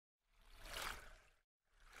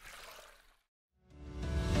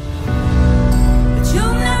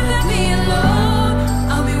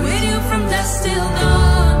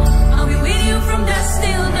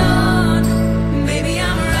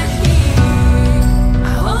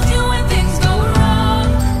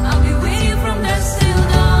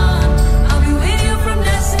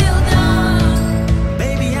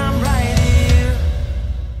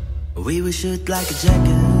like a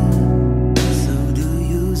jacket, so do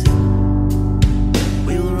use it.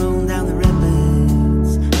 We'll roll down the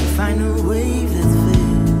rapids and find a wave that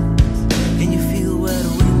fits. Can you feel where the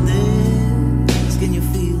wind is? Can you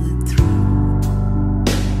feel it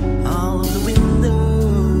through all of the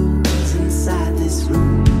windows inside this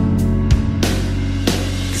room?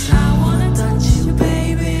 'Cause I wanna touch you,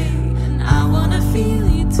 baby, and I wanna feel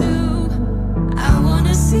you too. I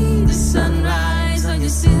wanna see the sunrise on your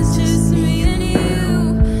sins, just me and you.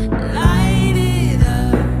 Light it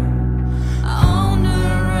up on the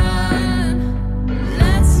run.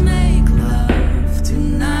 Let's make love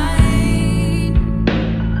tonight.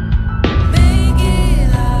 Make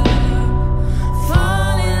it up,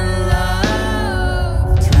 fall in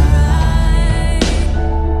love, try.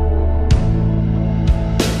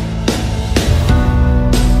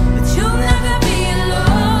 But you'll never be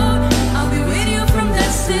alone. I'll be with you from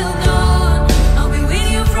that still dawn. I'll be with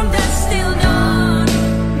you from that still dawn.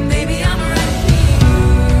 Baby, I'm right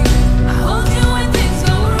here. I hold you when things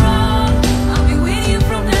go wrong. I'll be with you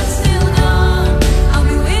from that still dawn. I'll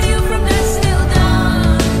be with you from that still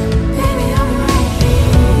dawn. Baby, I'm right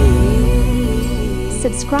here.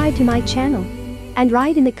 Subscribe to my channel and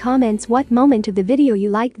write in the comments what moment of the video you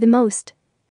liked the most.